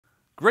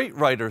Great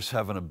writers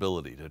have an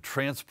ability to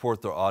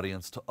transport their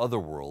audience to other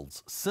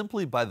worlds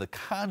simply by the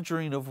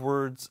conjuring of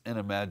words and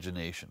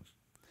imagination.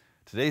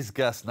 Today's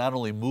guest not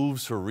only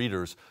moves her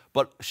readers,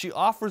 but she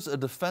offers a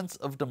defense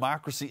of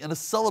democracy and a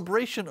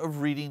celebration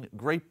of reading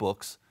great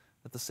books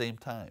at the same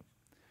time.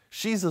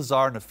 She's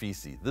Azar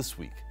Nafisi this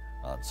week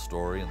on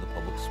Story in the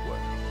Public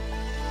Square.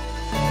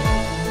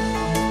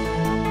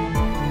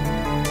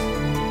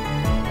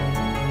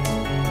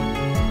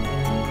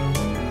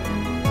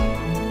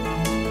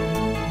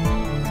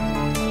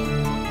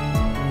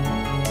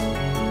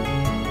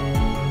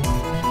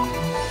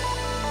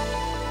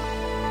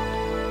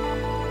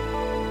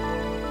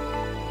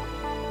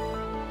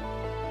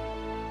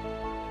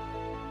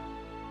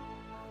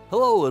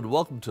 Hello and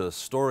welcome to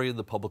Story in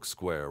the Public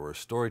Square, where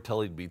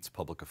storytelling meets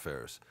public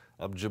affairs.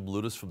 I'm Jim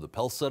Ludis from the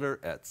Pell Center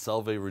at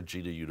Salve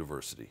Regina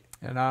University.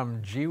 And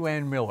I'm G.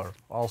 Wayne Miller,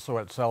 also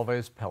at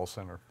Salve's Pell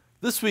Center.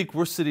 This week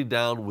we're sitting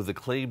down with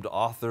acclaimed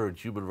author and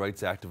human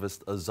rights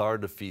activist Azar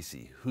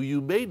Nafisi, who you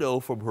may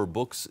know from her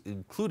books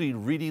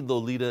including Reading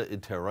Lolita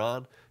in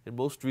Tehran and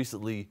most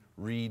recently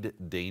Read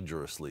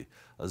Dangerously.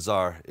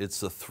 Azar,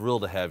 it's a thrill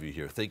to have you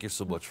here. Thank you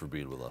so much for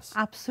being with us.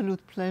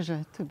 Absolute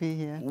pleasure to be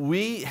here.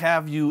 We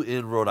have you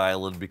in Rhode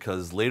Island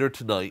because later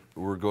tonight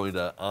we're going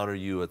to honor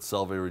you at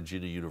Salve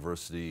Regina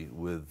University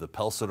with the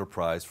Pell Center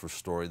Prize for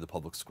Story in the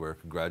Public Square.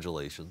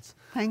 Congratulations.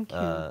 Thank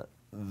you.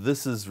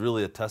 This is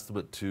really a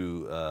testament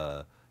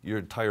to your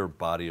entire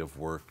body of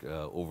work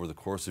over the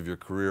course of your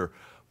career.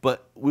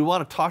 But we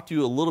want to talk to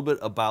you a little bit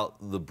about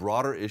the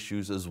broader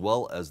issues as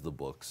well as the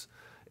books.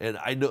 And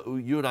I know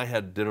you and I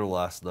had dinner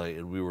last night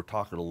and we were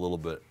talking a little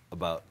bit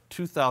about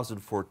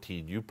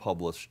 2014. You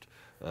published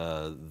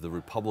The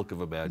Republic of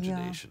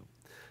Imagination.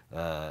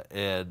 Yeah.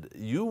 And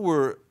you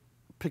were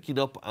picking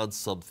up on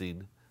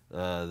something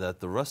that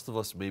the rest of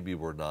us maybe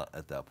were not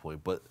at that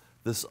point. But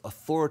this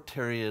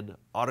authoritarian,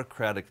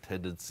 autocratic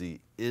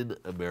tendency in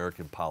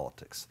American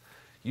politics.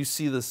 You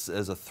see this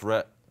as a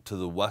threat to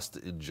the West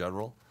in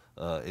general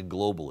and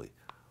globally.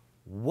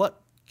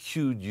 What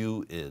cued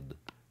you in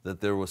that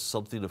there was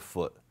something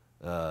afoot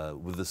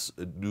with this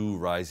new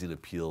rising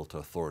appeal to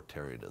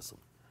authoritarianism?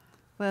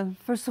 Well,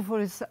 first of all,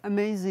 it's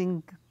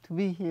amazing to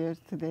be here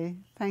today.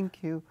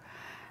 Thank you.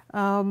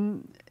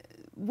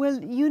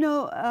 Well, you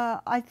know,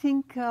 I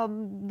think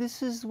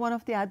this is one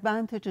of the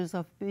advantages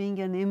of being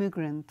an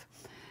immigrant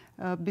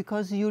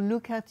because you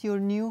look at your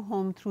new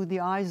home through the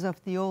eyes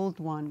of the old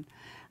one.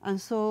 And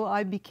so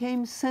I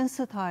became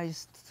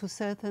sensitized to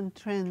certain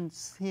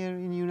trends here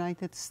in the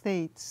United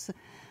States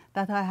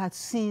that I had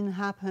seen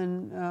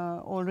happen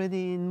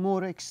already in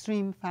more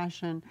extreme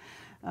fashion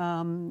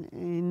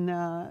in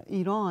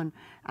Iran.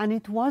 And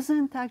it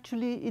wasn't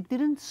actually, it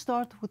didn't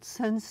start with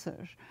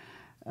censor.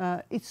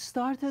 It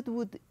started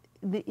with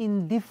the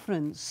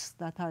indifference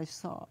that I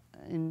saw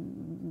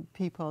in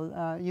people.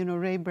 You know,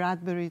 Ray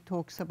Bradbury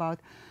talks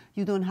about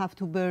you don't have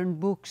to burn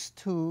books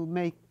to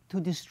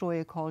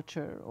destroy a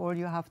culture. All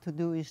you have to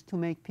do is to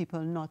make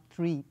people not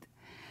read.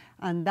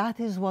 And that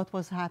is what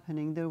was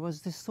happening. There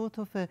was this sort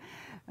of a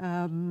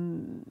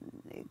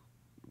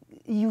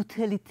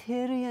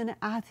utilitarian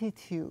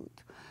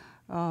attitude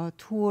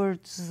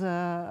towards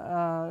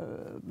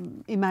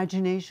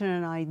imagination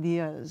and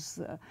ideas,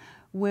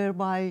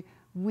 whereby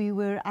we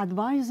were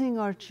advising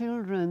our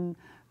children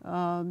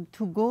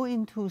to go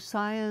into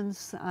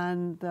science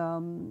and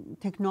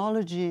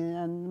technology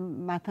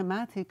and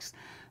mathematics,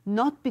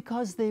 not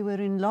because they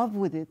were in love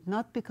with it,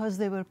 not because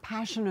they were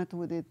passionate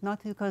with it,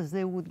 not because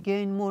they would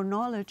gain more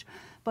knowledge,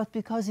 but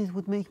because it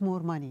would make more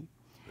money.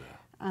 Yeah.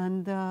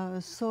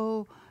 And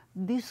so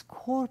this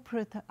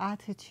corporate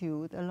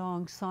attitude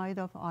alongside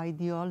of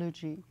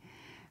ideology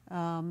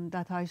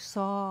that I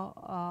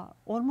saw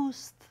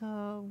almost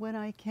when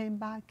I came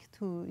back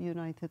to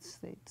United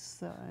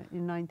States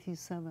in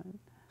 '97.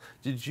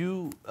 Did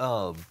you,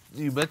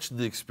 you mentioned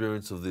the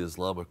experience of the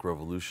Islamic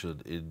Revolution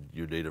in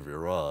your native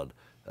Iran.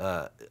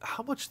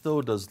 How much,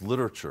 though, does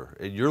literature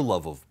and your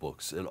love of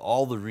books and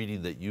all the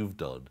reading that you've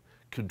done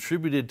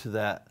contributed to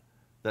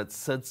that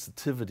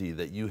sensitivity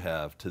that you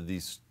have to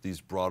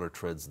these broader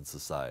trends in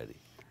society?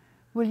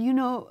 Well, you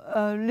know,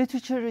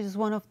 literature is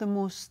one of the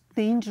most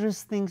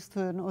dangerous things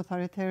to an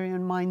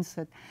authoritarian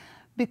mindset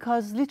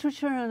because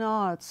literature and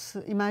arts,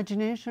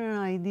 imagination and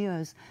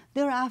ideas,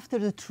 they're after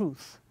the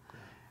truth.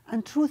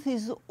 And truth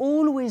is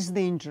always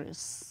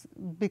dangerous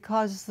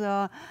because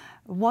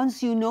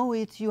once you know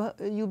it,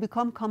 you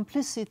become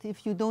complicit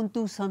if you don't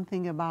do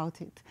something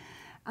about it.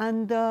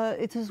 And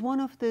it is one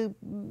of the,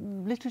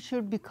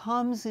 literature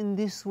becomes in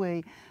this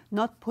way,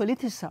 not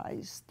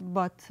politicized,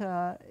 but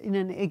in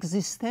an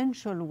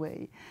existential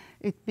way.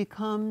 It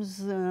becomes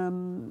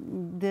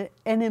the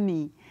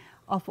enemy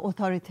of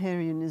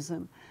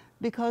authoritarianism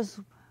because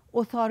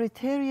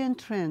authoritarian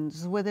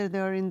trends, whether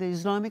they're in the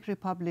Islamic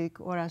Republic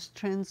or as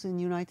trends in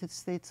the United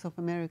States of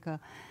America,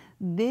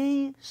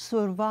 they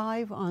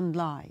survive on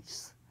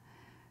lies.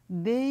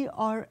 They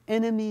are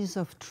enemies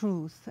of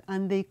truth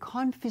and they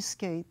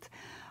confiscate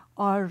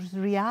our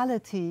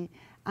reality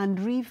and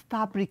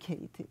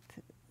refabricate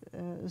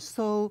it.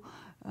 So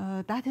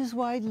that is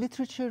why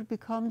literature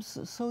becomes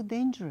so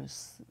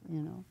dangerous, you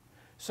know.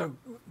 So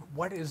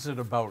what is it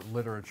about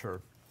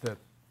literature that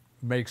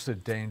makes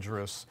it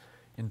dangerous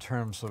in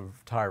terms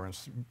of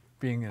tyrants,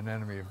 being an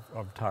enemy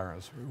of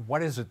tyrants?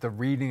 What is it, the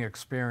reading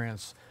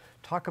experience?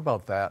 Talk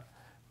about that.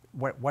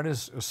 What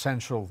is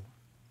essential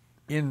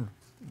in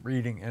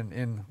reading and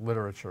in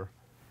literature?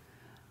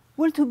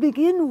 Well, to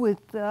begin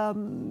with,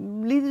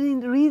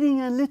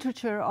 reading and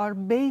literature are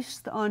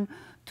based on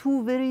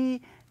two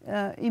very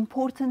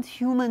important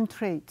human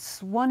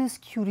traits. One is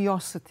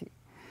curiosity.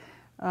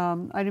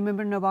 I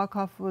remember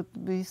Nabokov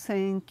would be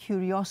saying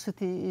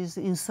curiosity is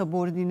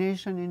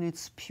insubordination in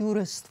its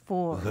purest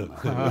form.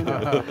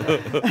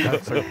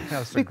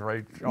 That's a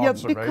great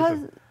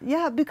observation.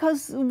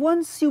 Because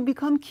once you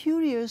become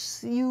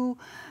curious, you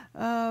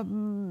have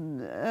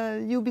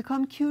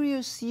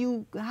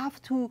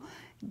to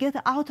get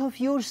out of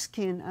your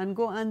skin and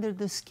go under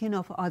the skin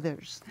of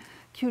others.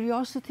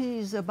 Curiosity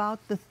is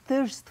about the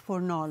thirst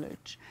for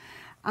knowledge.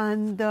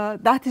 And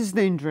that is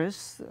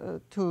dangerous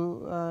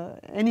to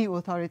any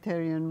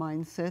authoritarian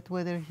mindset,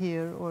 whether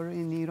here or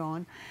in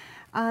Iran.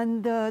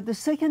 And the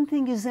second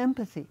thing is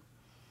empathy.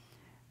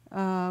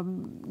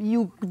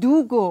 You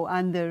do go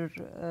under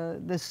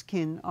the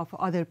skin of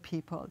other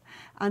people.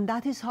 And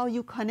that is how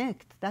you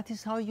connect. That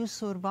is how you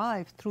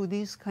survive, through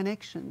these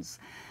connections.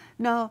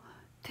 Now,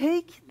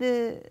 take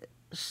the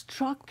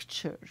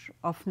structure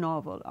of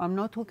novel. I'm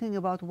not talking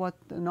about what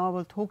the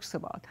novel talks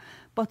about,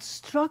 but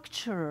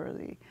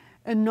structurally,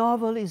 a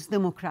novel is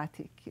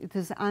democratic. It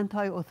is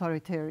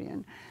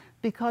anti-authoritarian,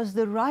 because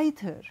the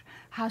writer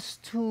has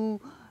to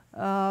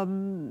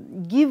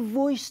give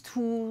voice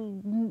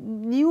to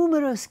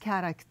numerous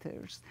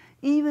characters.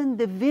 Even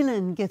the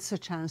villain gets a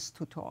chance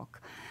to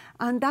talk.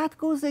 And that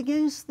goes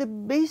against the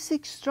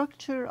basic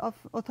structure of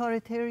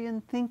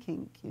authoritarian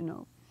thinking, you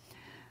know.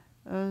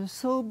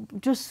 So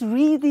just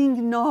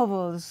reading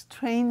novels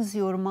trains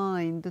your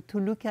mind to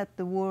look at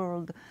the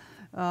world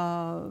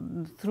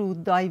through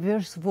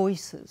diverse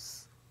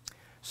voices.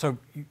 So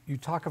you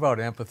talk about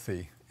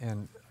empathy,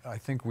 and I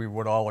think we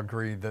would all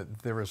agree that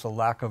there is a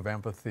lack of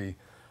empathy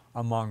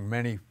among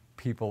many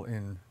people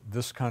in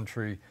this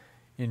country,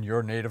 in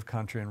your native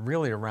country, and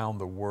really around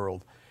the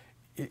world.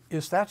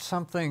 Is that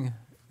something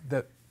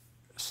that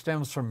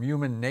stems from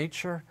human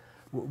nature?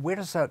 Where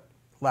does that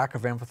lack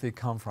of empathy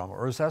come from?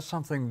 Or is that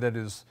something that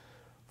is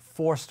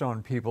forced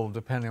on people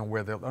depending on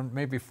where they're,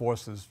 maybe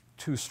forced is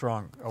too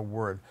strong a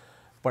word,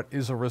 but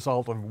is a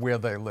result of where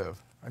they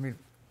live? I mean,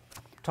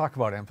 talk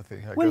about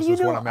empathy, I guess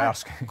is what I'm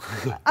asking.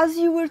 As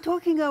you were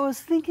talking, I was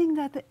thinking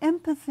that the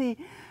empathy,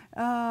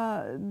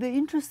 the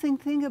interesting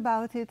thing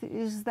about it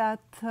is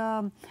that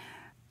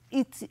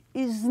it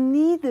is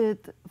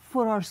needed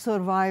for our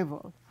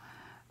survival.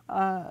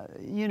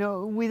 You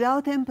know,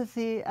 without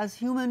empathy, as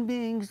human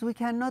beings, we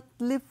cannot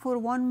live for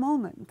one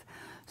moment.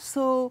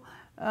 So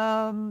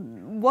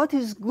what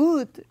is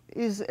good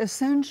is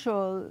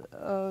essential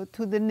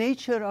to the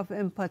nature of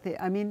empathy.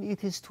 I mean,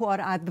 it is to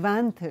our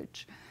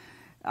advantage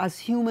as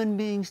human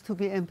beings to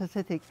be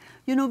empathetic.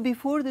 You know,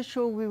 before the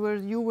show,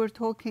 you were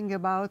talking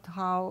about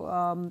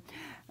how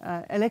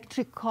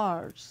electric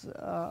cars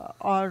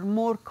are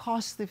more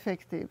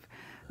cost-effective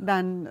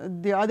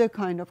than the other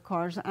kind of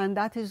cars, and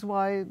that is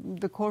why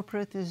the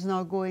corporate is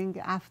now going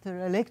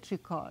after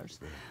electric cars.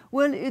 Yeah.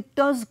 Well, it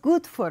does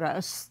good for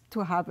us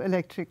to have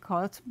electric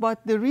cars,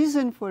 but the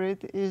reason for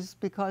it is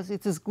because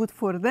it is good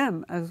for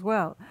them as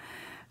well.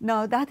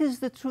 Now, that is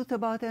the truth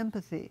about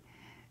empathy.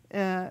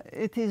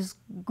 It is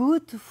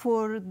good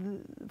for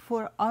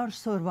our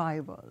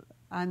survival,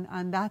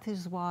 and that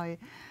is why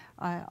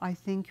I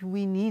think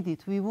we need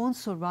it. We won't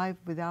survive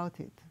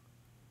without it.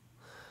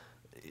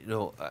 You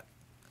know,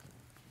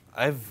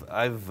 I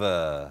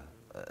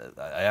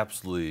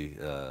absolutely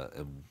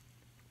am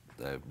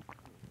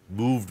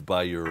moved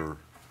by your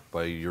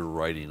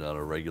writing on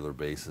a regular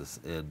basis,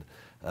 and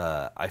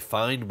I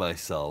find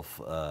myself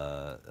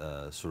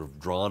sort of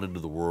drawn into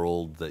the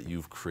world that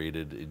you've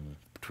created in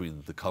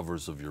between the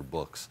covers of your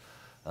books.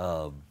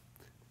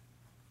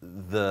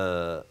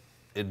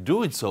 In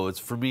doing so, it's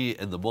for me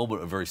in the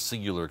moment a very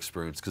singular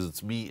experience because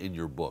it's me in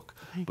your book.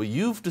 But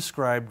you've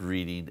described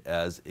reading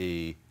as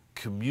a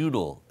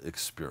communal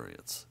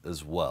experience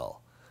as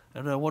well.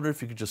 And I wonder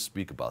if you could just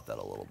speak about that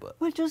a little bit.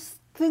 Well, just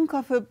think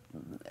of a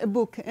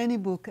book, any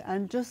book,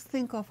 and just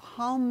think of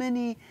how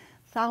many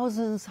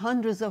thousands,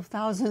 hundreds of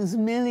thousands,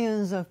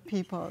 millions of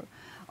people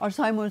are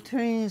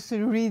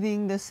simultaneously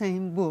reading the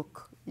same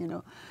book, you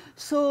know.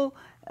 So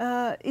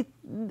a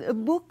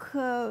book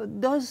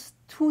does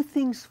two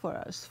things for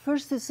us.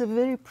 First, it's a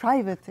very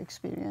private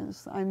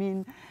experience. I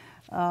mean,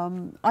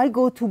 I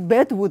go to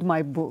bed with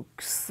my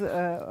books.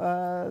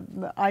 I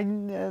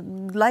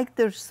like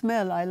their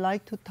smell. I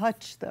like to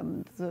touch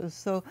them.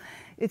 So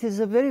it is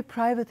a very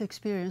private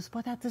experience.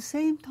 But at the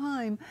same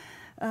time,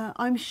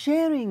 I'm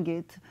sharing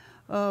it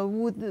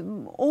with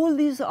all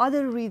these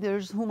other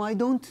readers whom I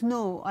don't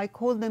know. I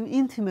call them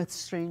intimate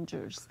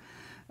strangers.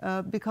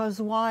 Because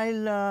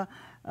while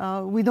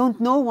we don't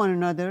know one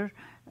another,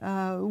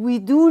 we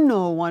do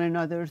know one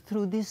another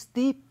through this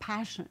deep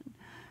passion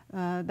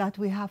that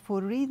we have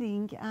for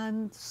reading,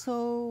 and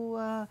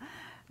so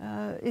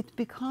it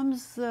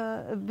becomes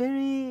a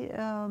very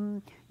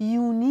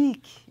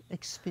unique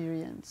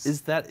experience.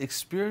 Is that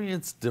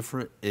experience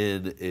different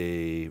in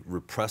a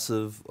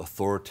repressive,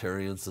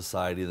 authoritarian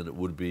society than it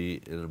would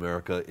be in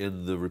America?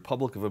 In the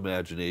Republic of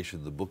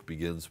Imagination, the book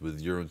begins with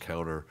your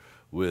encounter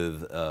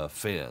with a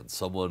fan,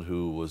 someone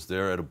who was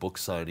there at a book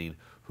signing,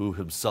 who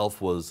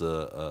himself was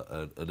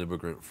an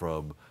immigrant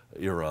from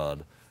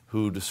Iran,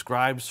 who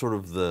describes sort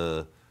of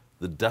the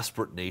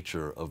desperate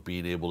nature of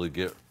being able to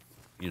get,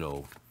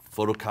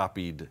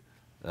 photocopied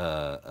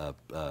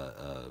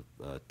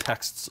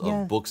texts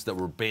of books that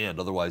were banned,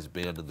 otherwise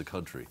banned in the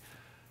country.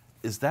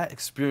 Is that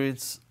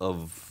experience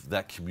of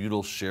that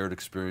communal shared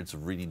experience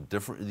of reading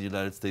different in the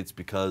United States?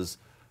 Because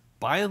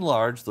by and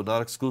large, though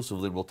not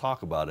exclusively, and we'll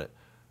talk about it,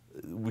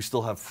 we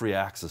still have free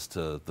access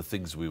to the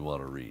things we want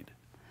to read.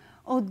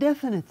 Oh,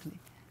 definitely.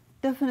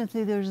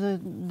 Definitely there's a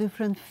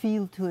different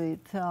feel to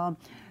it.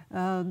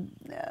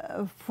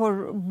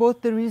 For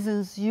both the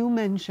reasons you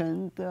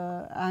mentioned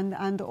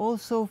and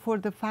also for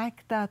the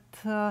fact that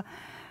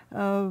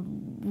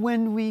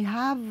when we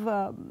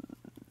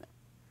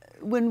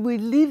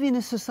live in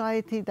a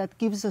society that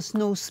gives us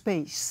no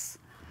space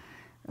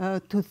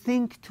to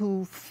think,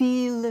 to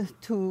feel,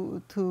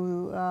 to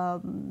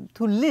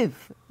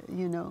live,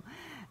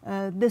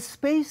 the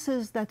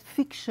spaces that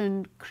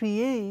fiction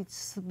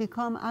creates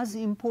become as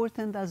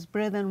important as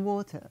bread and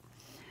water.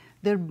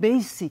 They're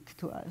basic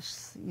to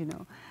us,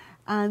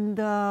 and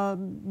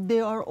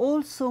they are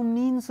also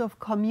means of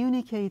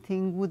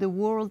communicating with a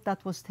world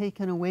that was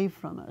taken away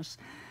from us.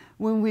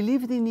 When we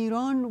lived in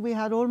Iran, we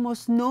had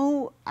almost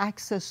no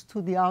access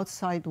to the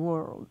outside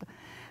world.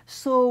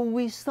 So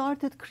we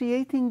started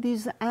creating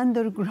these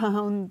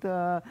underground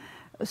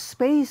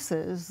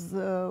spaces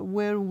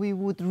where we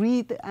would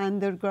read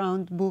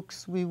underground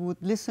books, we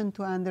would listen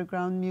to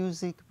underground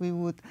music, we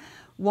would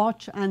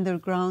watch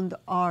underground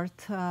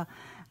art,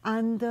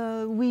 and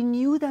we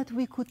knew that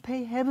we could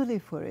pay heavily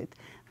for it.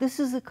 This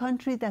is a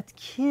country that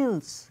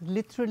kills,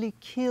 literally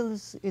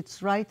kills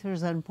its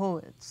writers and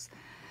poets.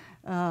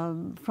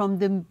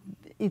 From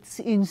its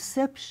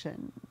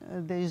inception,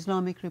 the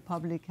Islamic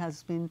Republic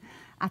has been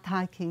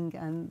attacking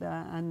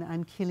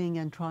and killing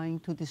and trying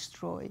to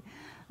destroy.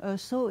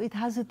 So it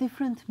has a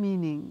different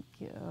meaning.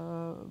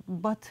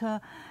 But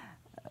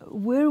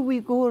where we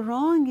go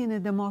wrong in a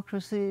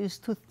democracy is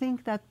to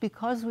think that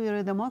because we are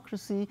a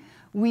democracy,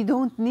 we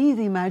don't need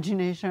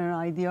imagination and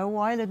idea,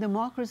 while a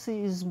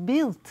democracy is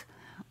built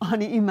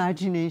on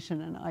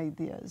imagination and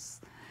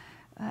ideas.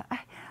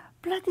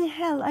 Bloody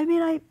hell, I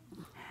mean,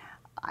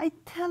 I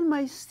tell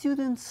my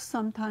students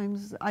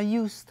sometimes, I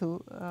used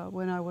to,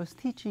 when I was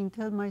teaching,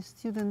 tell my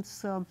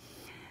students,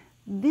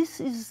 this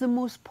is the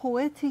most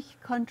poetic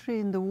country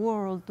in the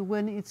world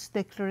when its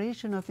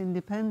Declaration of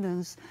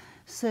Independence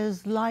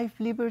says life,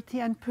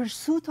 liberty, and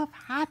pursuit of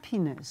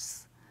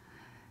happiness,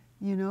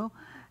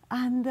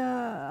 and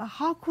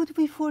how could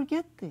we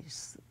forget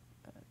this?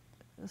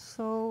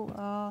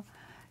 So,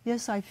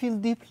 yes, I feel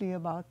deeply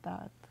about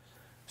that.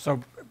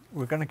 So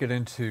we're going to get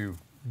into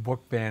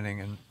book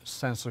banning and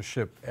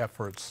censorship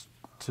efforts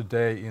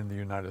today in the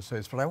United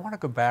States, but I want to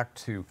go back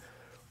to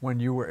when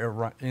you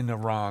were in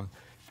Iran,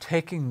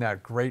 taking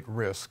that great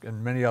risk,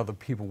 and many other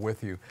people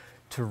with you,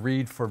 to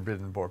read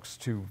forbidden books,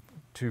 to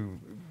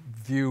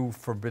view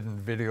forbidden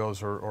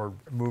videos or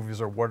movies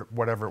or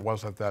whatever it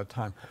was at that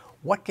time.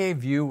 What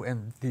gave you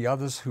and the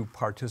others who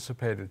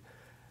participated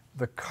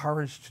the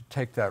courage to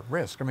take that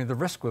risk? I mean, the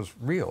risk was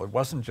real. It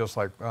wasn't just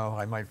like, oh,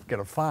 I might get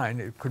a fine.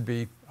 It could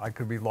be, I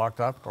could be locked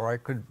up or I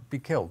could be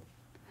killed.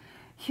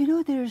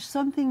 There's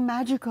something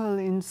magical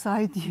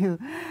inside you.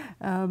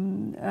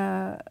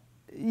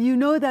 You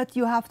know that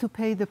you have to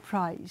pay the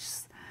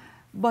price.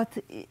 But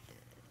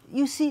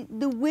you see,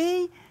 the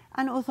way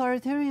an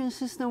authoritarian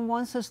system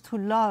wants us to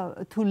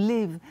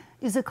live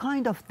is a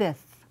kind of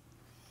death.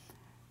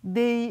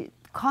 They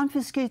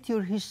confiscate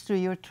your history,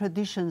 your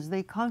traditions.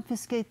 They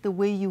confiscate the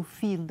way you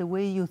feel, the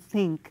way you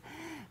think.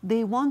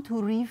 They want to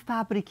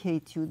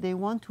refabricate you. They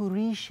want to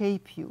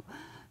reshape you.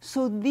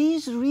 So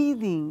these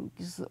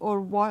readings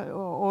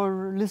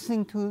or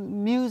listening to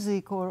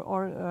music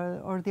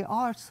or the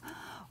arts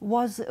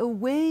was a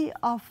way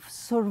of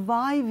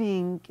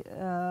surviving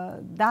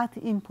that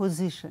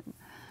imposition,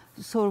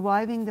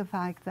 surviving the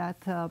fact that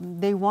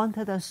they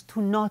wanted us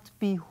to not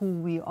be who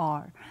we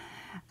are.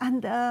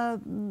 And,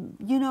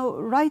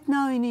 right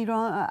now in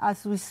Iran,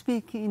 as we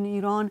speak in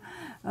Iran,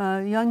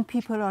 young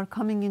people are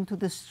coming into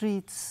the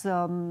streets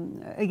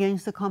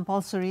against the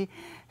compulsory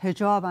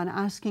hijab and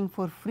asking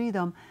for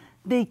freedom.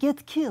 They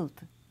get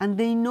killed, and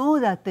they know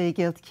that they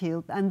get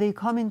killed, and they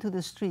come into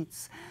the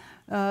streets.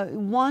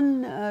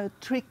 One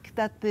trick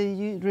that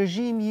the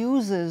regime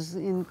uses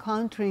in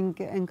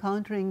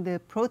encountering the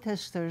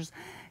protesters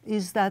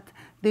is that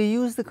they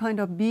use the kind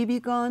of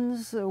BB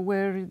guns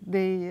where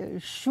they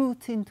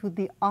shoot into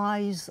the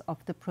eyes of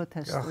the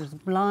protesters,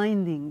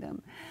 blinding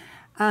them.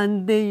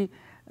 And they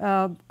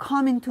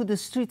come into the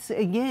streets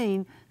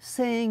again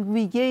saying,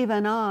 we gave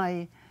an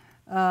eye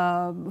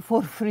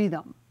for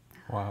freedom.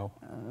 Wow.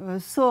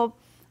 So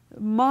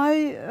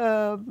my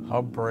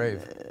how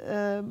brave.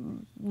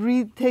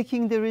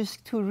 Taking the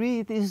risk to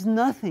read is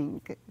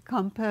nothing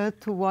compared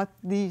to what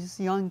these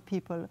young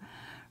people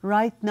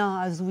right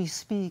now as we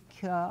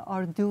speak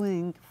are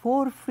doing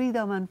for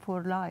freedom and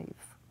for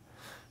life.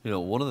 You know,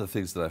 one of the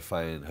things that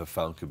I have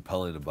found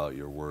compelling about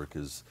your work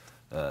is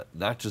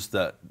not just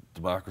that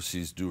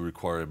democracies do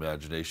require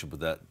imagination, but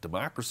that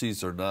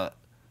democracies are not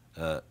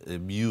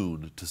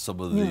immune to some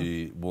of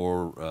the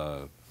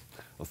more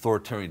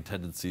authoritarian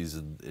tendencies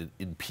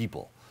in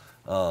people.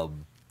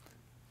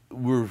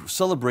 We're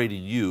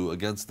celebrating you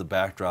against the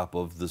backdrop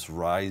of this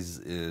rise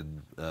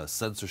in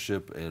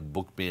censorship and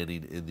book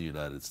banning in the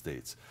United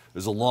States.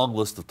 There's a long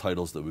list of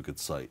titles that we could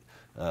cite,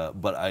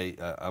 but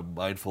I'm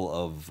mindful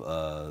of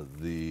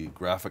the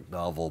graphic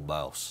novel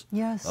Mouse,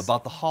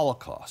 about the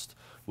Holocaust,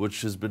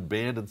 which has been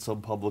banned in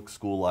some public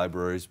school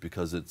libraries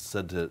because it's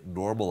said to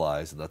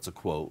normalize, and that's a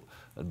quote,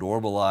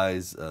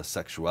 normalize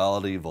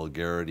sexuality,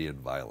 vulgarity, and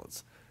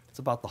violence. It's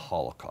about the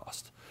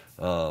Holocaust.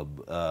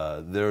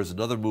 There's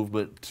another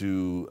movement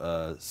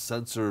to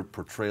censor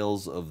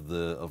portrayals of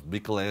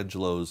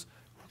Michelangelo's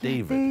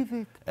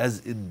David as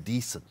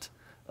indecent.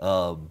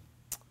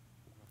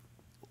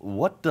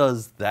 What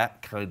does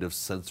that kind of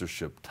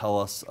censorship tell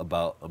us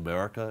about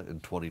America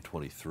in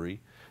 2023?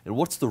 And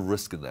what's the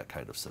risk in that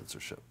kind of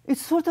censorship? It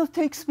sort of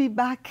takes me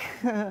back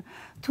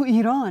to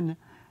Iran.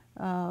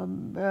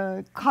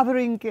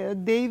 Covering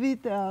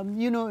David,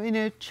 you know, in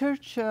a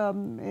church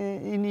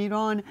in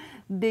Iran,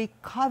 they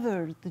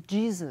covered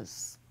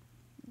Jesus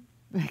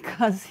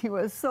because he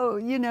was so,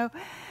 you know,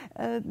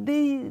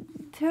 they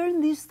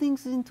turn these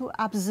things into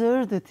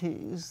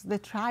absurdities. The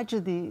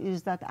tragedy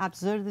is that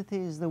absurdity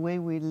is the way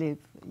we live,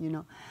 you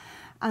know.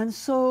 And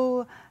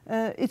so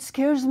it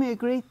scares me a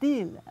great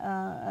deal.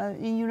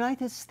 In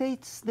United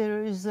States,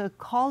 there is a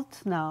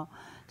cult now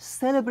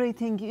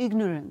celebrating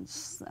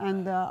ignorance.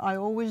 And I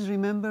always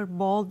remember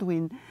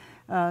Baldwin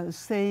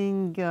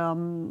saying,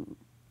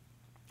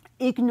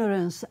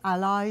 ignorance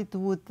allied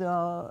with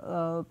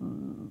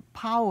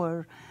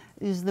power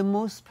is the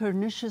most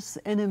pernicious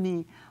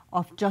enemy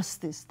of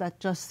justice that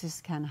justice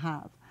can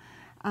have.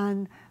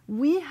 And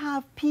we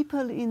have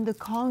people in the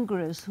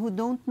Congress who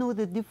don't know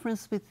the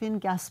difference between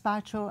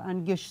gazpacho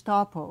and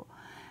Gestapo.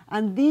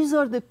 And these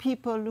are the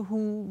people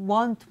who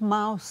want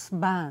Mouse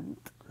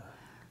banned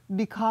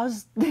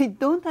because they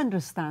don't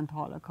understand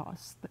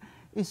Holocaust.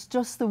 It's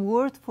just a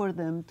word for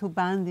them to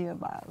bandy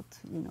about,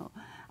 you know.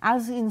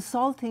 As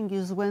insulting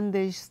is when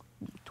they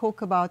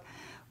talk about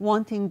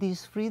wanting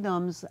these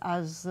freedoms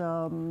as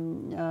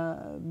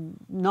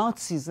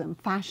Nazism,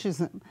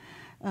 fascism,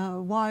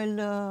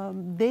 while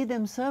they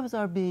themselves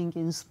are being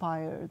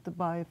inspired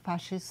by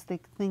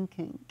fascistic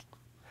thinking.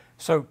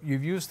 So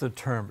you've used the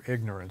term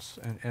ignorance,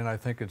 and I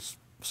think it's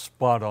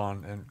spot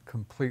on and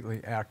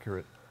completely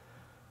accurate.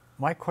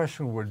 My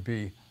question would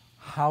be,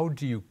 how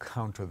do you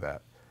counter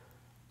that?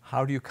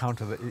 How do you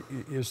counter that?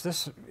 Is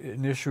this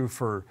an issue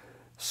for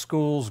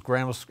schools,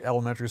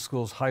 elementary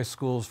schools, high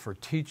schools, for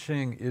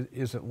teaching?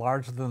 Is it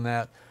larger than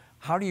that?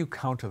 How do you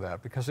counter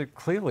that? Because it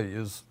clearly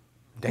is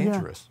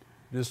dangerous. Yeah.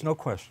 There's no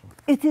question.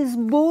 It is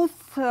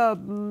both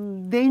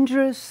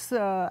dangerous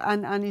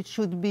and it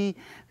should be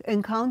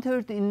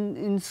encountered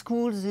in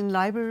schools, in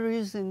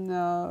libraries, in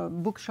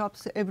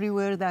bookshops,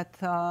 everywhere that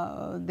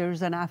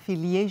there's an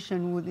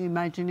affiliation with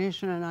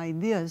imagination and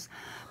ideas.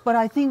 But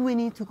I think we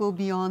need to go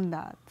beyond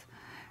that.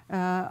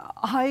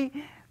 I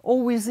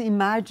always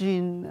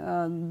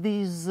imagine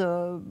these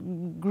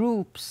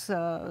groups,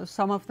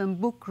 some of them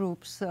book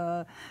groups,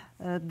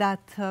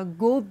 that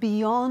go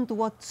beyond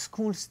what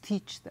schools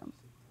teach them.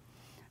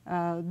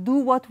 Do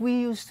what we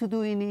used to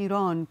do in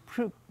Iran,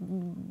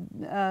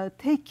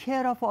 take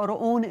care of our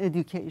own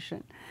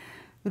education,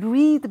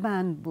 read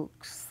banned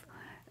books.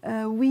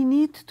 We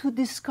need to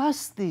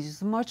discuss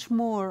these much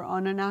more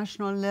on a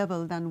national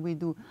level than we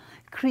do.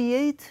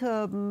 Create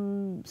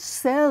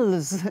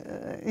cells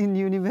in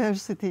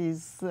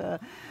universities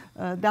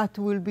that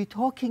will be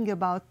talking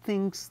about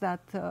things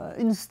that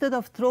instead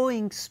of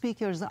throwing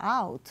speakers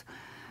out,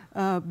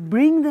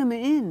 bring them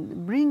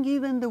in, bring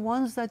even the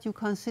ones that you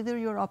consider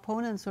your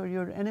opponents or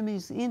your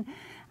enemies in,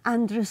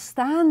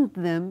 understand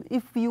them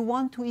if you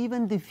want to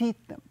even defeat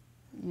them,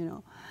 you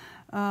know.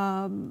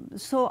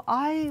 So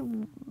I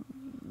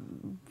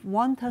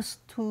want us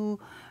to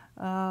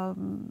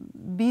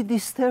be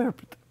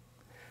disturbed.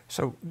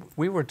 So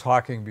we were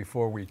talking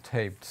before we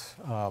taped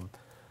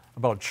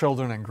about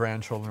children and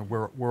grandchildren.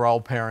 We're all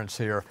parents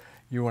here.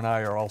 You and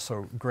I are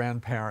also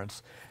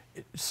grandparents.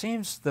 It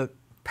seems that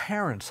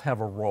parents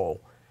have a role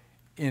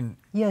in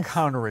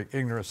countering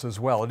ignorance as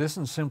well. It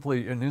isn't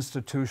simply an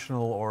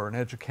institutional or an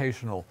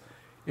educational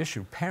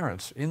issue.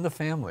 Parents in the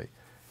family.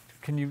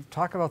 Can you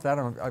talk about that?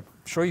 I'm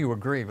sure you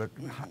agree, but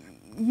talk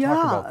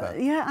about that.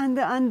 Yeah,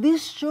 and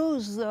this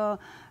shows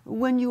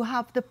when you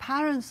have the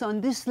parents on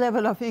this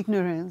level of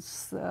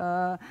ignorance,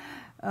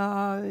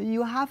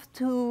 You have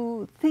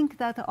to think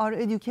that our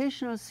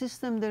educational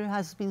system, there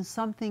has been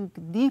something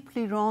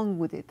deeply wrong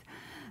with it,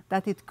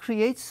 that it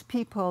creates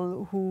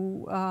people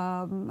who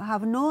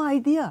have no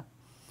idea,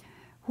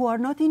 who are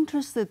not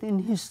interested in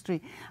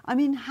history. I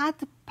mean, had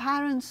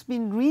parents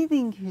been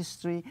reading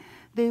history,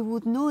 they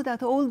would know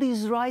that all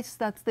these rights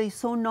that they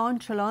so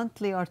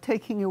nonchalantly are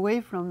taking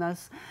away from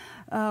us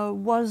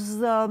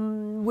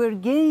were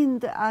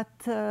gained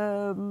at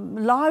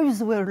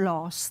lives were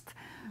lost.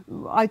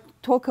 I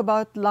talk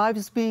about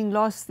lives being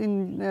lost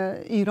in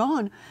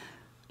Iran.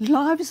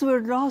 Lives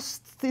were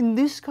lost in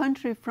this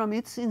country from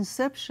its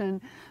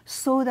inception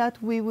so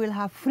that we will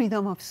have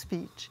freedom of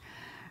speech.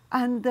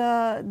 And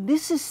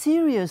this is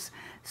serious.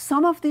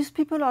 Some of these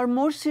people are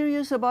more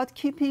serious about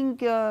keeping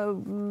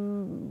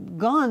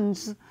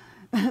guns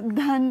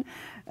than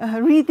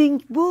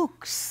reading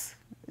books.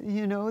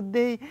 You know,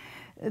 they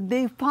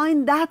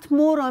find that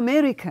more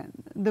American,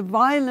 the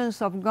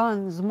violence of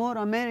guns more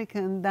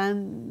American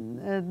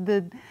than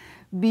the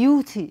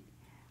beauty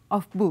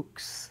of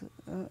books.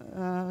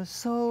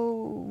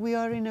 So we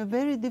are in a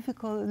very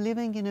difficult,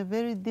 living in a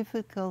very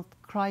difficult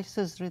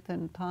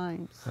crisis-ridden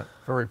times.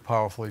 Very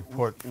powerfully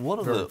put. One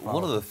of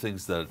the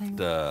things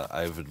that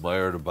I've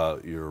admired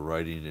about your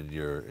writing and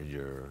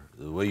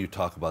the way you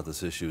talk about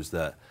this issue is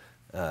that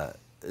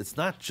it's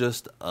not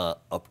just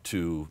up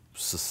to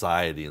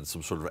society in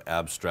some sort of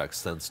abstract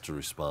sense to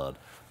respond,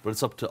 but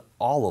it's up to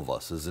all of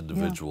us as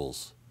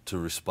individuals to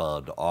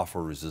respond, to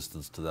offer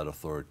resistance to that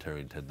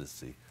authoritarian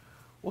tendency.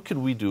 What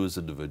can we do as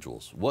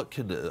individuals? What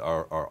can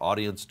our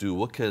audience do?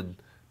 What can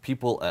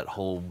people at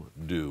home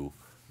do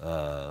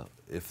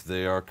if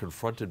they are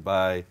confronted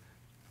by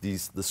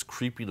this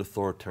creeping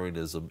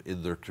authoritarianism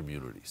in their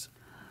communities?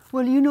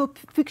 Well, you know,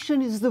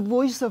 fiction is the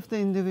voice of the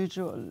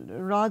individual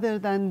rather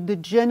than the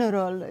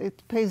general.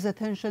 It pays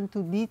attention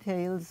to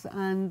details,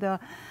 and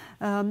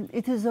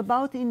it is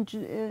about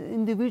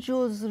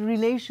individuals'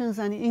 relations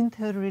and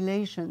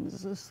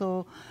interrelations.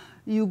 So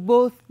you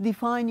both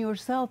define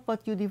yourself,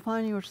 but you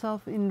define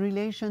yourself in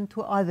relation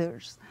to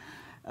others.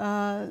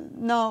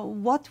 Now,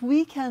 what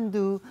we can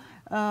do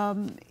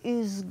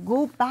is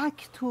go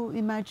back to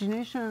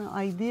imagination and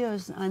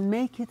ideas and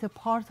make it a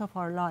part of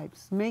our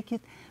lives.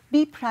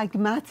 Be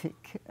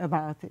pragmatic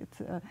about it.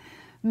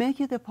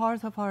 Make it a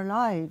part of our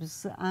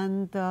lives.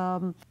 And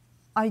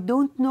I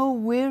don't know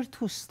where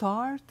to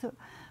start,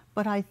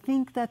 but I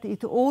think that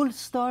it all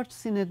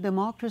starts in a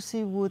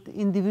democracy with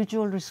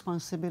individual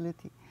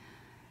responsibility.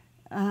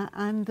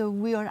 And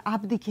we are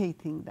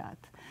abdicating that.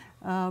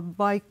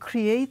 By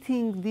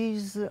creating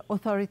these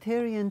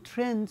authoritarian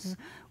trends,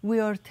 we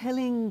are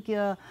telling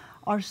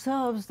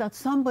ourselves that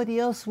somebody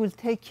else will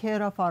take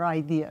care of our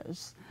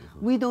ideas.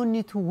 We don't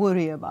need to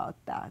worry about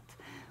that.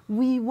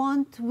 We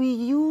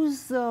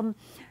use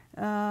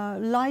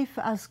life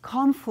as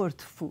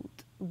comfort food.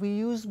 We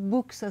use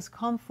books as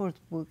comfort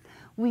food.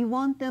 We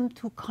want them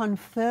to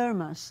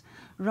confirm us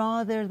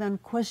rather than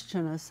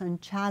question us and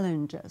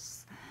challenge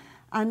us.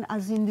 And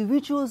as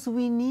individuals,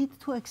 we need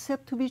to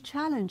accept to be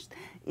challenged.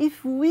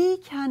 If we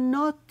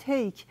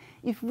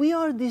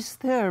are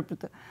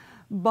disturbed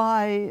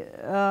by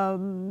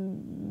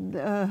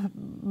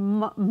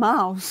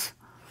mouse,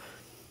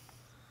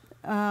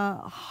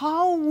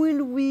 how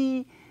will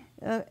we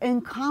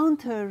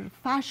encounter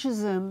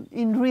fascism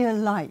in real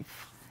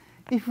life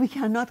if we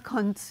cannot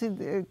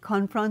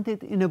confront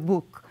it in a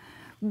book?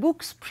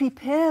 Books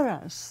prepare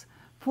us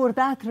for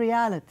that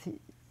reality,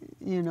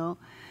 you know.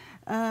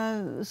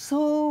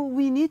 So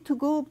we need to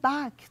go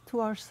back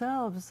to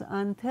ourselves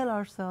and tell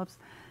ourselves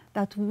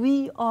that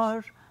we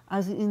are,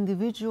 as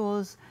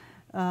individuals,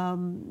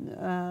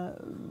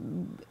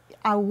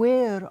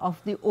 aware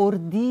of the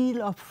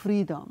ordeal of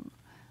freedom.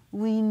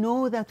 We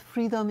know that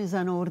freedom is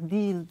an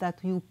ordeal,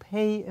 that you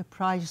pay a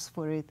price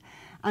for it,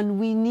 and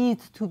we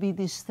need to be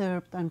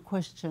disturbed and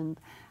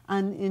questioned,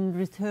 and in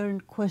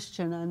return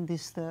question and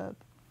disturb.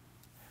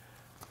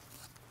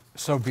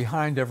 So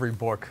behind every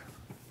book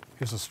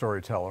is a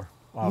storyteller,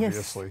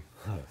 obviously.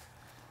 Yes.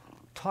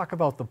 Talk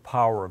about the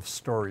power of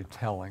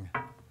storytelling,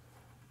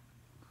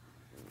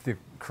 the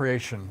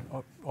creation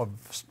of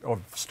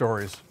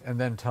stories, and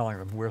then telling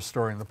them. We're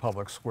story in the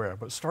public square.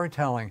 But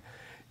storytelling,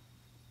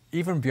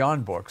 even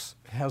beyond books,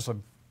 has a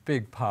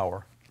big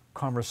power.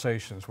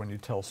 Conversations when you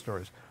tell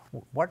stories.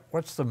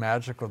 What's the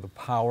magic or the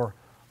power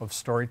of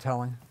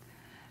storytelling?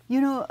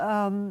 You know,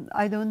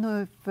 I don't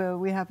know if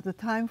we have the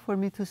time for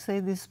me to say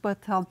this,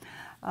 but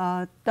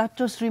that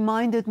just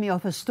reminded me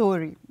of a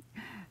story.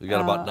 You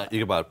got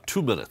about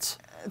 2 minutes.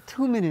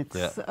 2 minutes,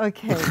 yeah.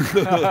 Okay.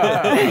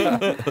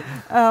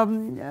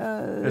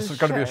 This is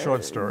going to be a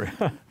short story.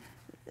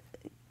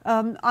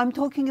 I'm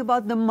talking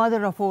about the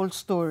mother of all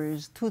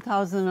stories,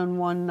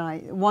 1001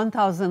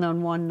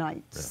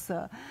 Nights.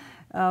 Yeah.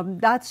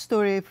 That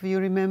story, if you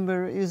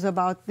remember, is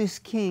about this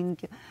king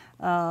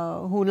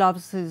who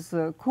loves his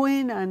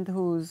queen and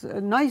who's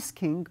a nice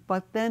king,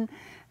 but then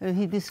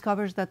he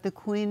discovers that the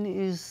queen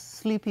is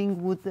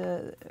sleeping with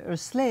her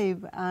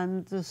slave,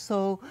 and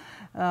so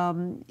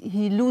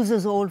he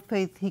loses all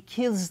faith. He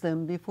kills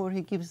them before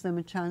he gives them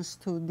a chance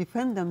to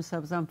defend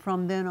themselves. And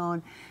from then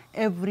on,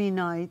 every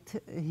night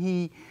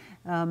he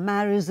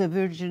marries a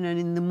virgin and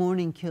in the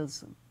morning kills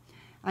them.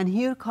 And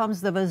here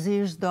comes the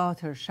vazir's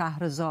daughter,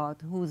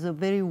 Shahrazad, who's a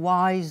very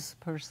wise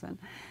person.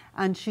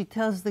 And she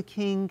tells the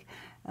king,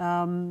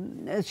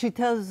 she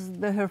tells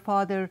her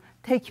father,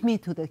 take me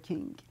to the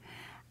king.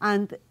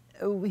 And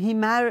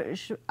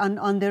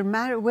on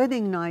their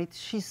wedding night,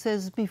 she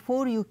says,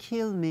 before you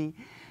kill me,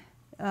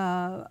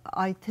 at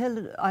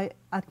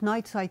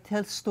nights I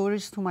tell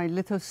stories to my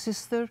little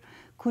sister.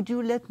 Could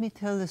you let me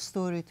tell the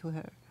story to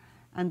her?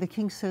 And the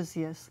king says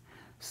yes.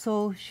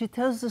 So she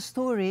tells the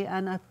story,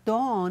 and at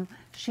dawn,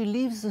 she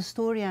leaves the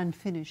story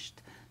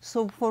unfinished.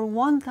 So for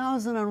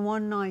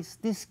 1001 nights,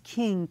 this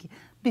king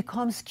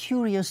becomes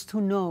curious to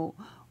know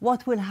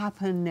what will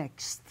happen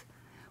next.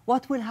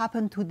 What will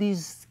happen to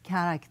these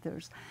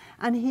characters?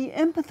 And he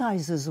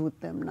empathizes with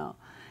them now.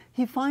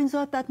 He finds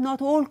out that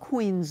not all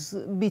queens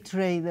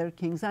betray their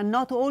kings, and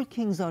not all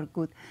kings are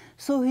good.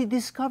 So he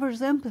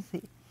discovers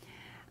empathy.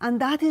 And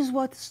that is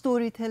what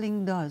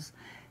storytelling does.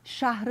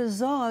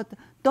 Shahrazad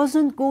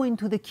doesn't go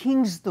into the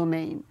king's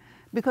domain,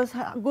 because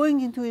going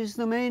into his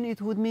domain,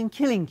 it would mean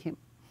killing him.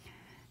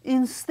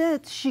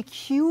 Instead, she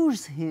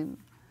cures him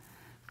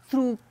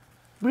through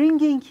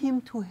bringing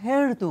him to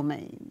her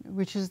domain,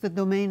 which is the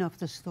domain of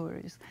the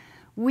stories.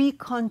 We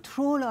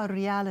control our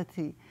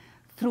reality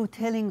through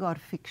telling our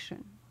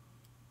fiction.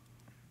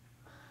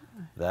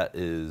 That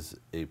is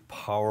a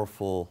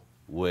powerful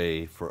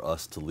way for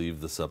us to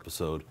leave this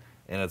episode,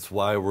 and it's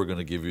why we're going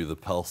to give you the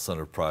Pell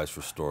Center Prize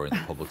for Story in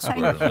the Public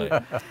Square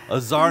tonight.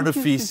 Azar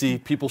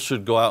Nafisi, people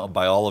should go out and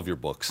buy all of your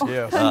books.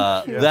 Yes.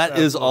 That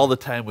is all the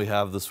time we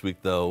have this week,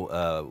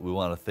 though. We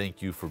want to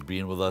thank you for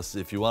being with us.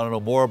 If you want to know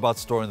more about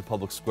Story in the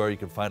Public Square, you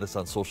can find us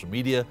on social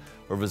media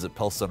or visit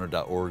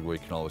pellcenter.org, where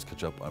you can always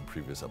catch up on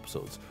previous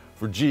episodes.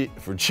 For G.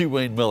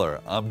 Wayne Miller,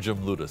 I'm Jim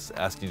Ludis,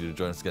 asking you to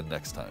join us again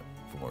next time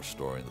for more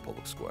Story in the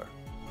Public Square.